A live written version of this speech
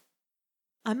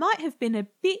I might have been a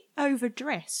bit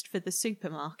overdressed for the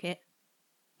supermarket.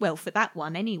 Well, for that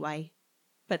one anyway.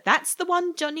 But that's the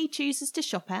one Johnny chooses to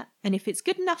shop at, and if it's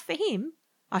good enough for him,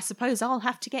 I suppose I'll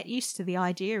have to get used to the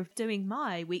idea of doing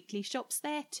my weekly shops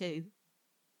there too.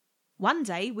 One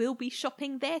day we'll be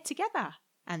shopping there together,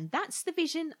 and that's the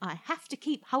vision I have to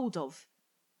keep hold of.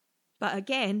 But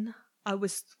again, I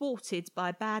was thwarted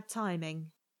by bad timing.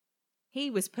 He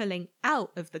was pulling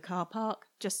out of the car park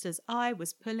just as I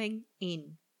was pulling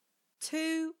in.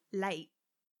 Too late.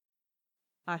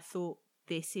 I thought,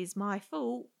 this is my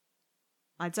fault.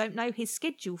 I don't know his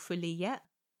schedule fully yet.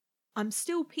 I'm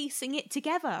still piecing it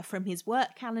together from his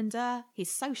work calendar, his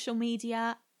social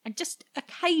media, and just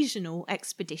occasional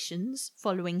expeditions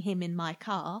following him in my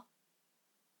car.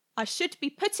 I should be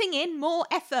putting in more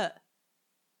effort.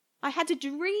 I had a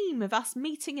dream of us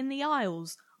meeting in the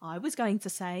aisles. I was going to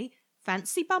say,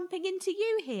 fancy bumping into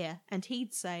you here, and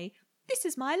he'd say, this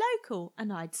is my local,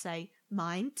 and I'd say,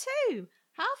 mine too.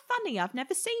 How funny, I've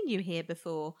never seen you here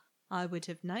before. I would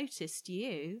have noticed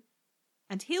you.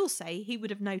 And he'll say he would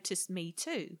have noticed me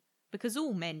too, because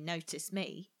all men notice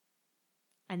me.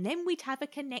 And then we'd have a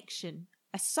connection,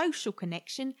 a social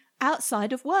connection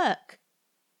outside of work.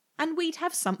 And we'd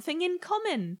have something in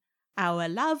common, our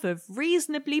love of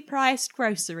reasonably priced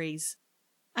groceries.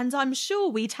 And I'm sure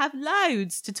we'd have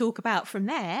loads to talk about from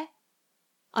there.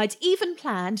 I'd even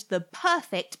planned the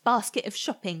perfect basket of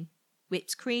shopping,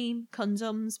 whipped cream,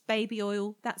 condoms, baby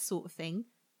oil, that sort of thing,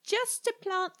 just to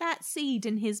plant that seed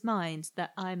in his mind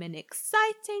that I'm an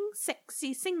exciting,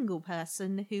 sexy single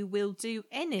person who will do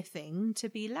anything to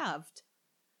be loved.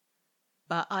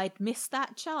 But I'd missed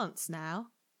that chance now.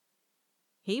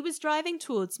 He was driving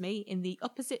towards me in the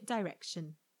opposite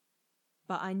direction,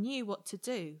 but I knew what to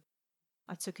do.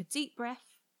 I took a deep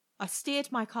breath. I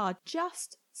steered my car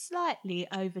just slightly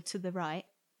over to the right.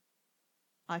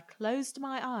 I closed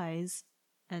my eyes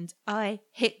and I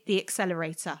hit the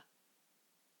accelerator.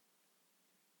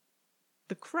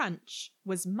 The crunch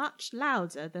was much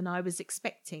louder than I was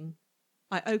expecting.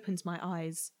 I opened my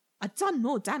eyes. I'd done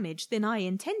more damage than I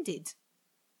intended.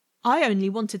 I only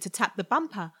wanted to tap the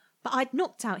bumper, but I'd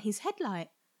knocked out his headlight,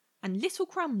 and little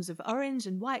crumbs of orange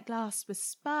and white glass were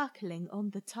sparkling on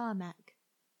the tarmac.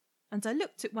 And I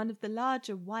looked at one of the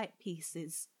larger white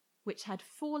pieces, which had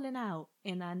fallen out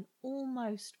in an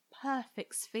almost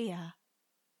perfect sphere.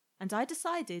 And I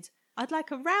decided I'd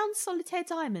like a round solitaire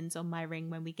diamond on my ring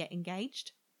when we get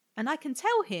engaged. And I can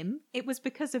tell him it was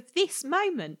because of this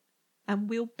moment. And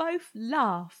we'll both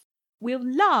laugh. We'll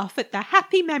laugh at the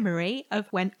happy memory of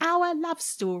when our love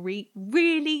story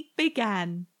really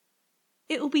began.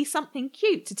 It'll be something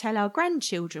cute to tell our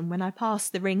grandchildren when I pass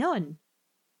the ring on.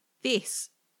 This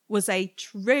was a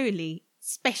truly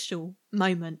special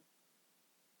moment.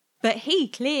 But he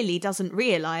clearly doesn't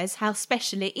realise how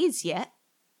special it is yet.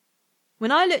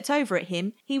 When I looked over at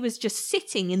him, he was just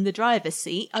sitting in the driver's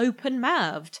seat,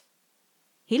 open-mouthed.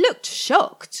 He looked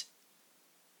shocked.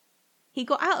 He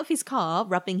got out of his car,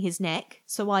 rubbing his neck,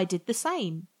 so I did the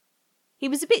same. He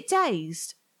was a bit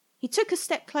dazed. He took a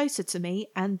step closer to me,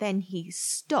 and then he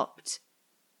stopped.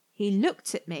 He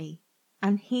looked at me,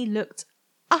 and he looked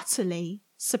utterly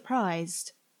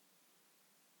surprised.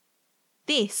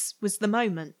 This was the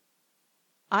moment.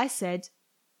 I said,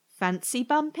 "Fancy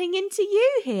bumping into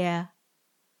you here."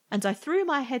 And I threw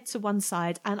my head to one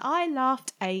side and I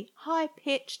laughed a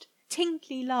high-pitched,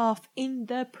 tinkly laugh in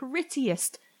the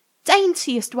prettiest,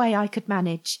 daintiest way I could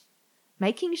manage,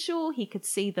 making sure he could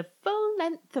see the full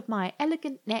length of my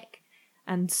elegant neck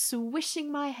and swishing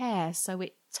my hair so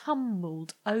it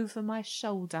tumbled over my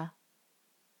shoulder.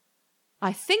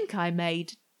 I think I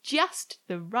made just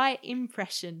the right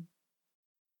impression.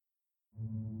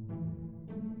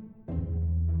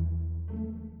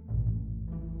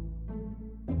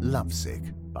 Lovesick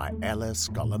by Ella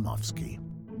Skolimowski.